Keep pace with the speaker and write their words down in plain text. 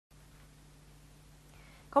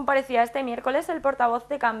Comparecía este miércoles el portavoz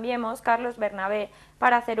de Cambiemos, Carlos Bernabé,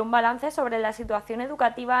 para hacer un balance sobre la situación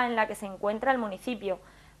educativa en la que se encuentra el municipio.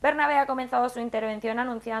 Bernabé ha comenzado su intervención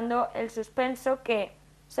anunciando el suspenso que,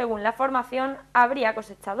 según la formación, habría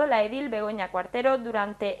cosechado la edil Begoña Cuartero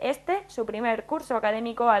durante su primer curso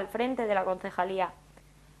académico al frente de la concejalía.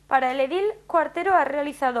 Para el edil, Cuartero ha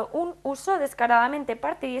realizado un uso descaradamente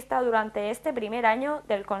partidista durante este primer año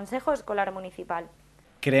del Consejo Escolar Municipal.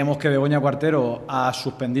 Creemos que Begoña Cuartero ha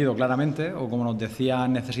suspendido claramente, o como nos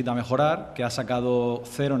decían, necesita mejorar, que ha sacado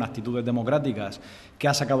 0 en actitudes democráticas, que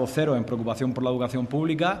ha sacado 0 en preocupación por la educación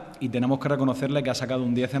pública y tenemos que reconocerle que ha sacado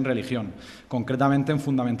un 10 en religión, concretamente en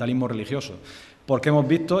fundamentalismo religioso. Porque hemos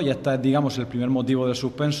visto, y este es, digamos, el primer motivo del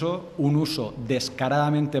suspenso, un uso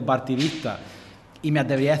descaradamente partidista y me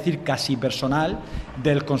atrevería a decir casi personal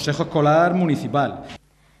del Consejo Escolar Municipal.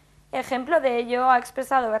 Ejemplo de ello, ha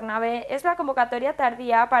expresado Bernabé, es la convocatoria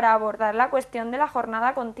tardía para abordar la cuestión de la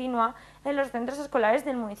jornada continua en los centros escolares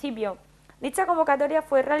del municipio. Dicha convocatoria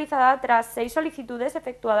fue realizada tras 6 solicitudes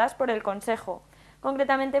efectuadas por el Consejo.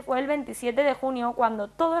 Concretamente fue el 27 de junio cuando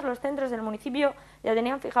todos los centros del municipio ya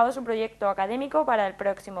tenían fijado su proyecto académico para el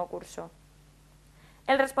próximo curso.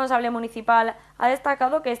 El responsable municipal ha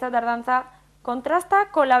destacado que esta tardanza contrasta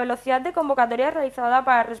con la velocidad de convocatoria realizada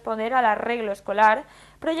para responder al arreglo escolar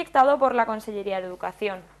proyectado por la Consellería de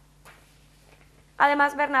Educación.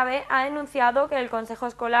 Además, Bernabé ha denunciado que el Consejo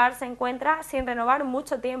Escolar se encuentra sin renovar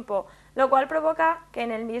mucho tiempo, lo cual provoca que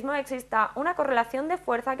en el mismo exista una correlación de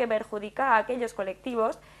fuerza que perjudica a aquellos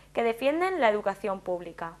colectivos que defienden la educación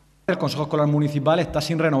pública. El Consejo Escolar Municipal está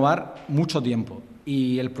sin renovar mucho tiempo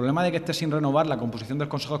y el problema de que esté sin renovar la composición del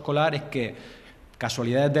Consejo Escolar es que,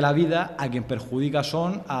 casualidades de la vida, a quien perjudica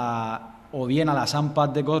son o bien a las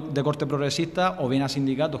AMPAs de corte progresista o bien a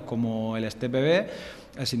sindicatos como el STPB,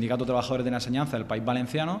 el Sindicato de Trabajadores de la Enseñanza del País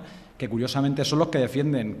Valenciano, que curiosamente son los que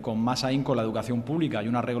defienden con más ahínco la educación pública y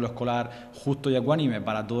un arreglo escolar justo y ecuánime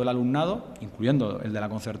para todo el alumnado, incluyendo el de la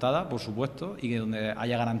concertada, por supuesto, y que donde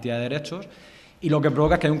haya garantía de derechos, y lo que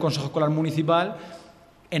provoca es que hay un Consejo Escolar Municipal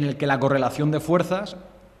en el que la correlación de fuerzas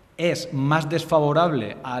es más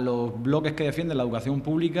desfavorable a los bloques que defienden la educación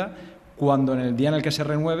pública, cuando en el día en el que se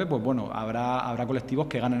renueve, pues bueno, habrá colectivos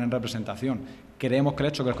que ganen en representación. Creemos que el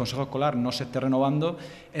hecho de que el Consejo Escolar no se esté renovando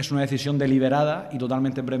es una decisión deliberada y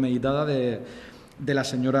totalmente premeditada de la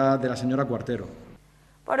señora Cuartero.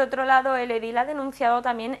 Por otro lado, el edil ha denunciado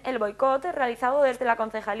también el boicot realizado desde la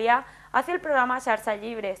concejalía hacia el programa Xarxa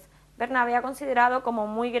Llibres. Bernabé ha considerado como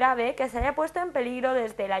muy grave que se haya puesto en peligro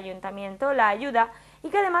desde el ayuntamiento la ayuda y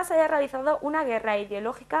que además se haya realizado una guerra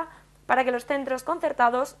ideológica para que los centros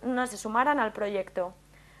concertados no se sumaran al proyecto.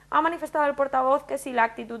 Ha manifestado el portavoz que si la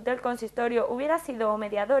actitud del consistorio hubiera sido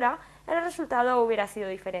mediadora, el resultado hubiera sido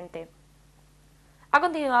diferente. Ha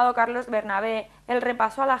continuado Carlos Bernabé el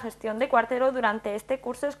repaso a la gestión de Cuartero durante este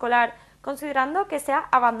curso escolar, considerando que se ha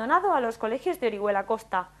abandonado a los colegios de Orihuela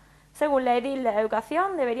Costa. Según la edil de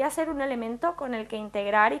Educación, debería ser un elemento con el que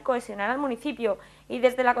integrar y cohesionar al municipio, y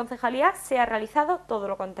desde la concejalía se ha realizado todo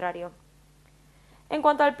lo contrario. En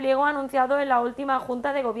cuanto al pliego anunciado en la última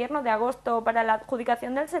Junta de Gobierno de agosto para la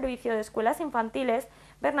adjudicación del servicio de escuelas infantiles,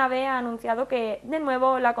 Bernabé ha anunciado que, de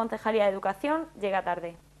nuevo, la Concejalía de Educación llega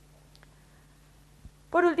tarde.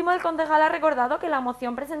 Por último, el concejal ha recordado que la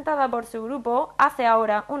moción presentada por su grupo hace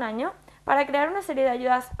ahora un año para crear una serie de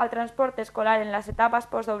ayudas al transporte escolar en las etapas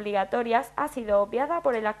postobligatorias ha sido obviada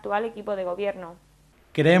por el actual equipo de gobierno.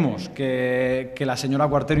 Creemos que la señora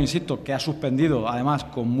Cuartero, insisto, que ha suspendido, además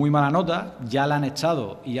con muy mala nota, ya la han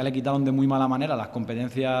echado y ya le quitaron de muy mala manera las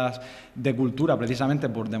competencias de cultura, precisamente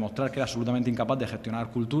por demostrar que era absolutamente incapaz de gestionar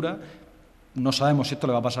cultura. No sabemos si esto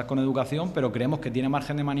le va a pasar con educación, pero creemos que tiene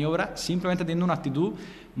margen de maniobra simplemente teniendo una actitud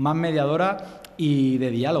más mediadora y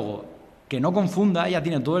de diálogo. Que no confunda, ella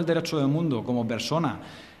tiene todo el derecho del mundo como persona,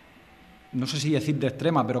 no sé si decir de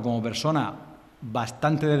extrema, pero como persona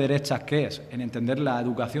bastante de derechas que es, en entender la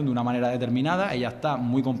educación de una manera determinada. Ella está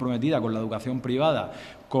muy comprometida con la educación privada,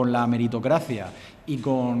 con la meritocracia y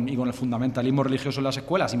con el fundamentalismo religioso en las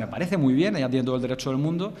escuelas, y me parece muy bien, ella tiene todo el derecho del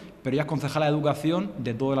mundo, pero ella es concejala de educación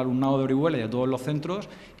de todo el alumnado de Orihuela y de todos los centros,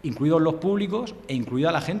 incluidos los públicos e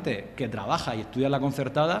incluida la gente que trabaja y estudia en la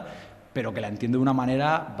concertada, pero que la entiende de una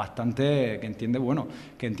manera bastante, que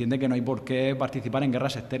entiende que no hay por qué participar en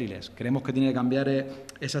guerras estériles. Creemos que tiene que cambiar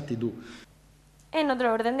esa actitud. En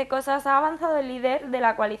otro orden de cosas, ha avanzado el líder de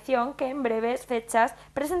la coalición que en breves fechas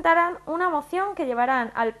presentarán una moción que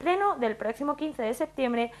llevarán al pleno del próximo 15 de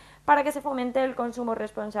septiembre para que se fomente el consumo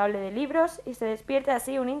responsable de libros y se despierte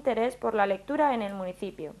así un interés por la lectura en el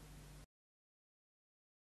municipio.